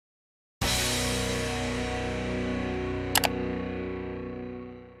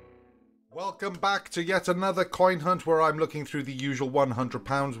Welcome back to yet another coin hunt where I'm looking through the usual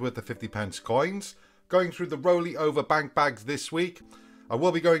 £100 worth of 50p coins. Going through the rolly over bank bags this week. I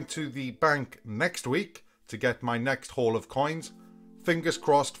will be going to the bank next week to get my next haul of coins. Fingers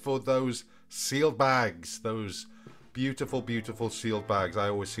crossed for those sealed bags. Those beautiful, beautiful sealed bags. I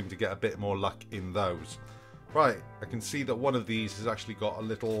always seem to get a bit more luck in those. Right, I can see that one of these has actually got a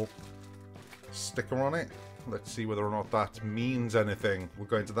little sticker on it. Let's see whether or not that means anything. We'll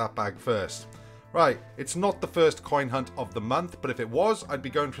go into that bag first. Right, it's not the first coin hunt of the month, but if it was, I'd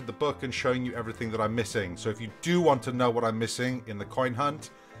be going through the book and showing you everything that I'm missing. So if you do want to know what I'm missing in the coin hunt,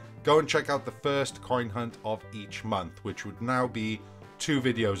 go and check out the first coin hunt of each month, which would now be 2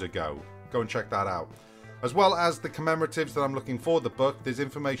 videos ago. Go and check that out. As well as the commemoratives that I'm looking for, the book, there's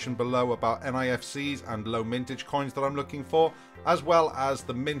information below about NIFCs and low mintage coins that I'm looking for, as well as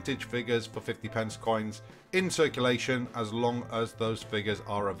the mintage figures for 50p coins in circulation as long as those figures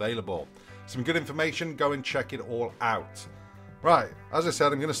are available. Some good information, go and check it all out. Right, as I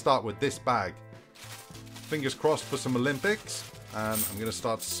said, I'm going to start with this bag. Fingers crossed for some Olympics, and I'm going to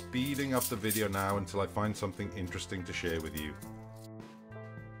start speeding up the video now until I find something interesting to share with you.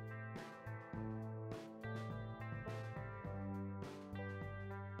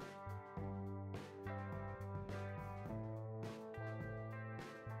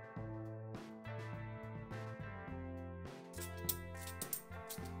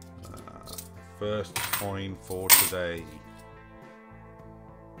 First coin for today.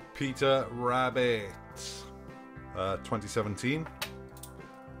 Peter Rabbit, 2017.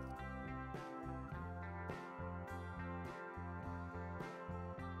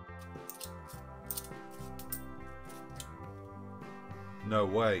 No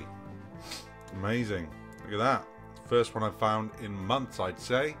way. Amazing. Look at that. First one I found in months, I'd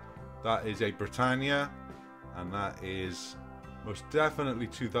say. That is a Britannia, and that is most definitely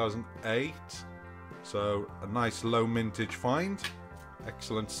 2008. So a nice low mintage find.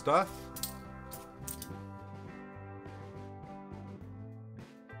 Excellent stuff.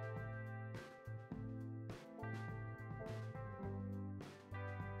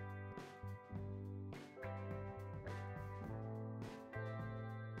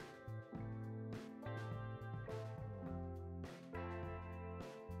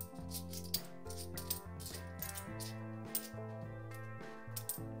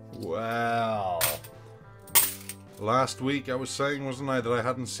 Well, last week I was saying, wasn't I, that I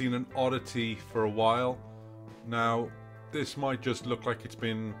hadn't seen an oddity for a while. Now, this might just look like it's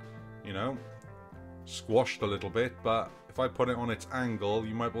been, you know, squashed a little bit, but if I put it on its angle,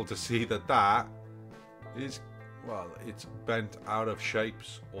 you might be able to see that that is, well, it's bent out of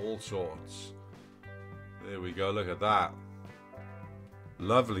shapes, all sorts. There we go, look at that.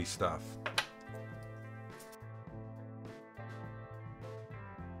 Lovely stuff.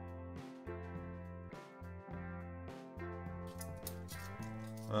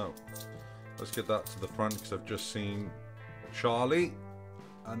 Oh, let's get that to the front because I've just seen Charlie.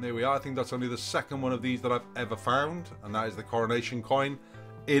 And there we are. I think that's only the second one of these that I've ever found. And that is the coronation coin.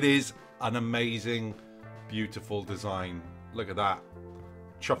 It is an amazing, beautiful design. Look at that.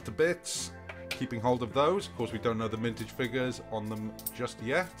 Chopped to bits. Keeping hold of those. Of course, we don't know the mintage figures on them just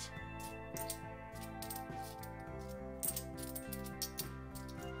yet.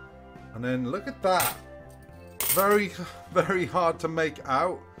 And then look at that. Very, very hard to make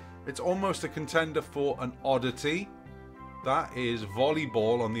out. It's almost a contender for an oddity. That is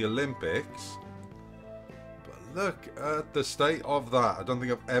volleyball on the Olympics. But look at the state of that. I don't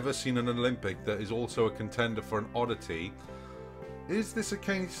think I've ever seen an Olympic that is also a contender for an oddity. Is this a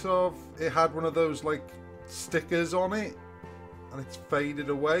case of it had one of those like stickers on it and it's faded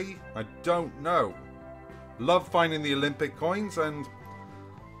away? I don't know. Love finding the Olympic coins and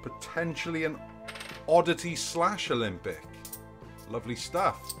potentially an oddity slash Olympic. Lovely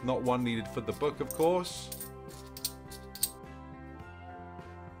stuff. Not one needed for the book, of course.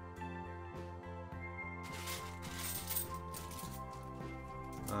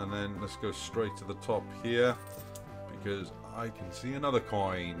 And then let's go straight to the top here because I can see another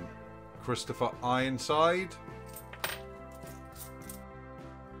coin. Christopher Ironside.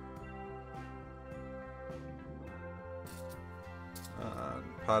 And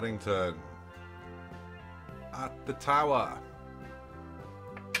Paddington. At the tower.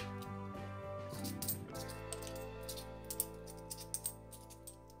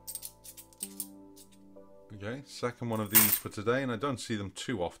 Okay, second one of these for today, and I don't see them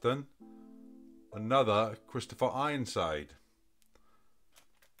too often. Another Christopher Ironside.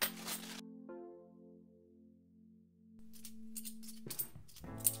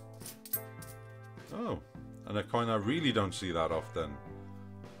 Oh, and a coin I really don't see that often.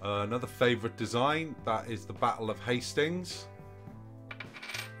 Another favourite design, that is the Battle of Hastings.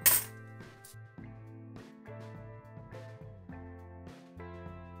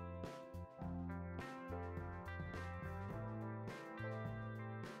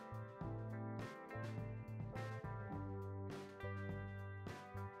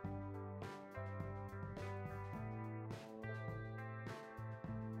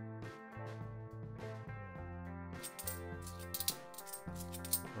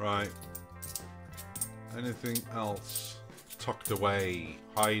 Right. Anything else tucked away,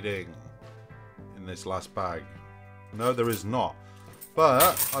 hiding in this last bag? No, there is not.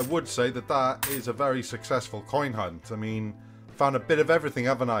 But I would say that that is a very successful coin hunt. I mean, found a bit of everything,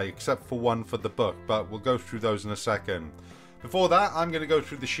 haven't I? Except for one for the book, but we'll go through those in a second. Before that, I'm going to go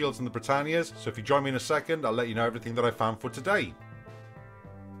through the Shields and the Britannias. So if you join me in a second, I'll let you know everything that I found for today.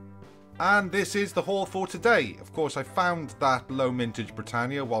 And this is the haul for today. Of course, I found that low Mintage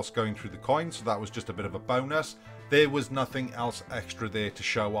Britannia whilst going through the coins, so that was just a bit of a bonus. There was nothing else extra there to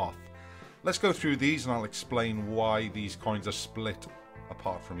show off. Let's go through these and I'll explain why these coins are split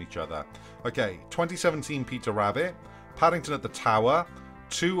apart from each other. Okay, 2017 Peter Rabbit, Paddington at the Tower,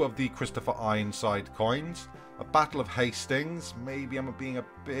 2 of the Christopher Ironside coins, a Battle of Hastings. Maybe I'm being a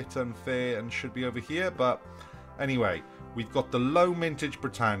bit unfair and should be over here, but anyway, we've got the low Mintage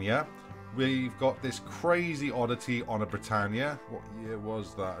Britannia. We've got this crazy oddity on a Britannia. What year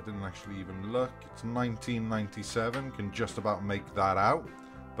was that? I didn't actually even look. It's 1997. Can just about make that out.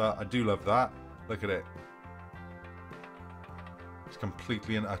 But I do love that. Look at it. It's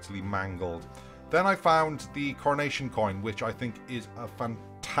completely and utterly mangled. Then I found the Coronation coin, which I think is a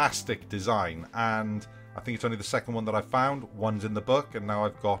fantastic design. And I think it's only the second one that I found. One's in the book, and now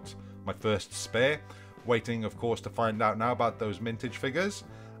I've got my first spare. Waiting, of course, to find out now about those Mintage figures.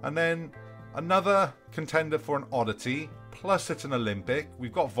 And then another contender for an oddity, plus it's an Olympic.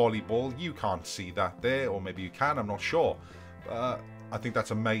 We've got volleyball. You can't see that there, or maybe you can, I'm not sure. I think that's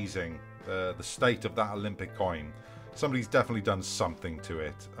amazing, the state of that Olympic coin. Somebody's definitely done something to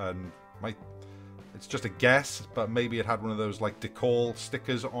it, and it's just a guess, but maybe it had one of those like decal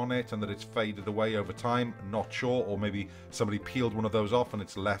stickers on it and that it's faded away over time, not sure, or maybe somebody peeled one of those off and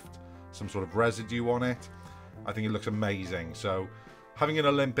it's left some sort of residue on it. I think it looks amazing. So having an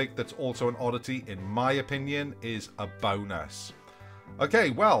Olympic that's also an oddity, in my opinion, is a bonus. Okay,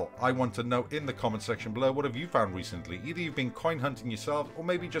 well, I want to know in the comment section below, what have you found recently? Either you've been coin hunting yourself, or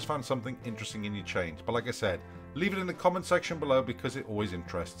maybe just found something interesting in your change. But like I said, leave it in the comment section below because it always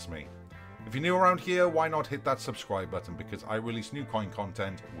interests me. If you're new around here, why not hit that subscribe button, because I release new coin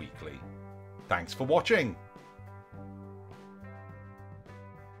content weekly. Thanks for watching!